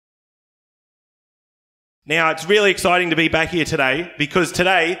Now, it's really exciting to be back here today because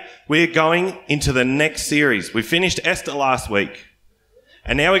today we're going into the next series. We finished Esther last week,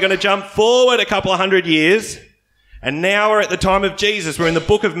 and now we're going to jump forward a couple of hundred years, and now we're at the time of Jesus. We're in the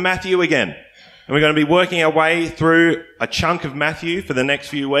book of Matthew again, and we're going to be working our way through a chunk of Matthew for the next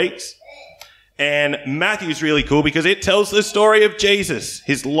few weeks. And Matthew's really cool because it tells the story of Jesus,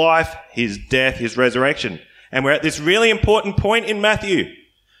 his life, his death, his resurrection. And we're at this really important point in Matthew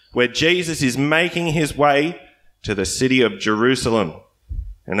where Jesus is making his way to the city of Jerusalem.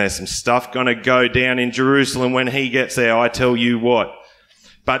 And there's some stuff going to go down in Jerusalem when he gets there, I tell you what.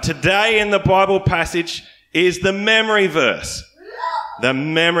 But today in the Bible passage is the memory verse. The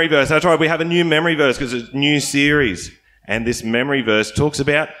memory verse. That's right, we have a new memory verse because it's a new series. And this memory verse talks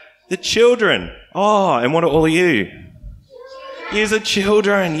about the children. Oh, and what are all of you? You're the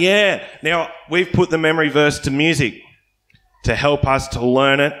children, yeah. Now, we've put the memory verse to music to help us to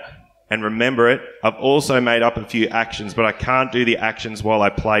learn it and remember it. I've also made up a few actions, but I can't do the actions while I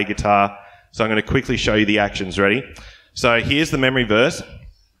play guitar. So I'm going to quickly show you the actions. Ready? So here's the memory verse.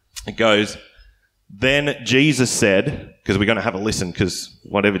 It goes, then Jesus said, because we're going to have a listen, because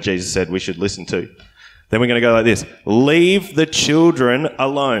whatever Jesus said, we should listen to. Then we're going to go like this. Leave the children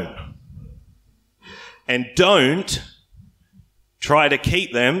alone. And don't try to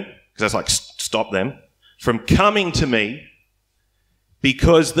keep them, because that's like stop them, from coming to me,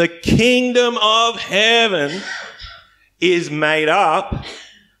 because the kingdom of heaven is made up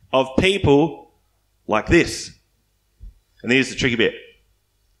of people like this. And here's the tricky bit.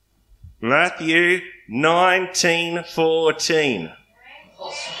 Matthew 19:14.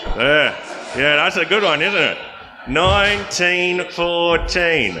 Yeah, that's a good one, isn't it?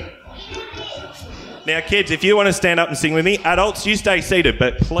 19:14. Now, kids, if you want to stand up and sing with me, adults, you stay seated,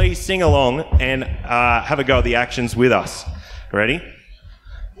 but please sing along and have a go at the actions with us. Ready?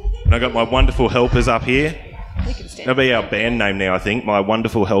 And I've got my wonderful helpers up here. That'll be our band name now, I think. My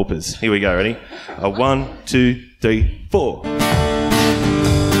wonderful helpers. Here we go. Ready? 1, 2, 3, 4.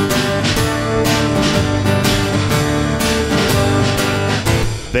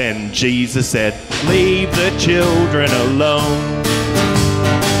 Then Jesus said, leave the children alone.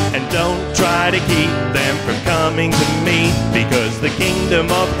 And don't try to keep them from coming to me, because the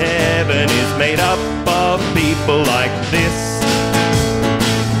kingdom of heaven is made up of people like this.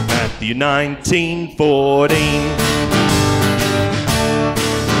 Matthew 19:14.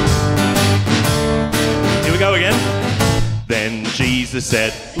 Here we go again. Then Jesus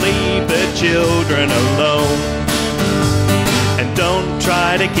said, leave the children alone. And don't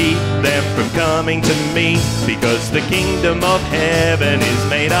try to keep them from coming to me, because the kingdom of heaven is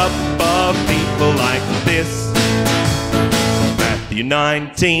made up of people like this. Matthew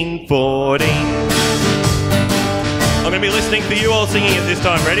 19:14. I'm going to be listening for you all singing it this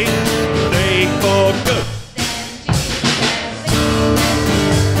time. Ready? 3, 4, go.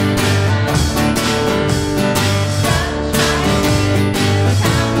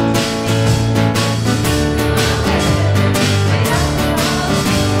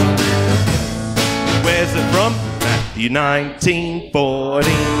 Where's it from? Matthew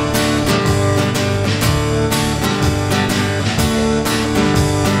 19:14.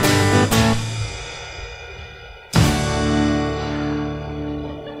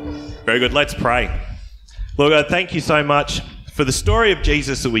 Very good. Let's pray. Lord God, thank you so much for the story of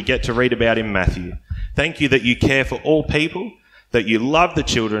Jesus that we get to read about in Matthew. Thank you that you care for all people, that you love the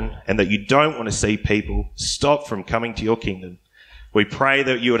children, and that you don't want to see people stop from coming to your kingdom. We pray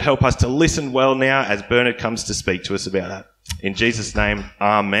that you would help us to listen well now as Bernard comes to speak to us about that. In Jesus' name,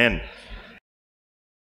 amen.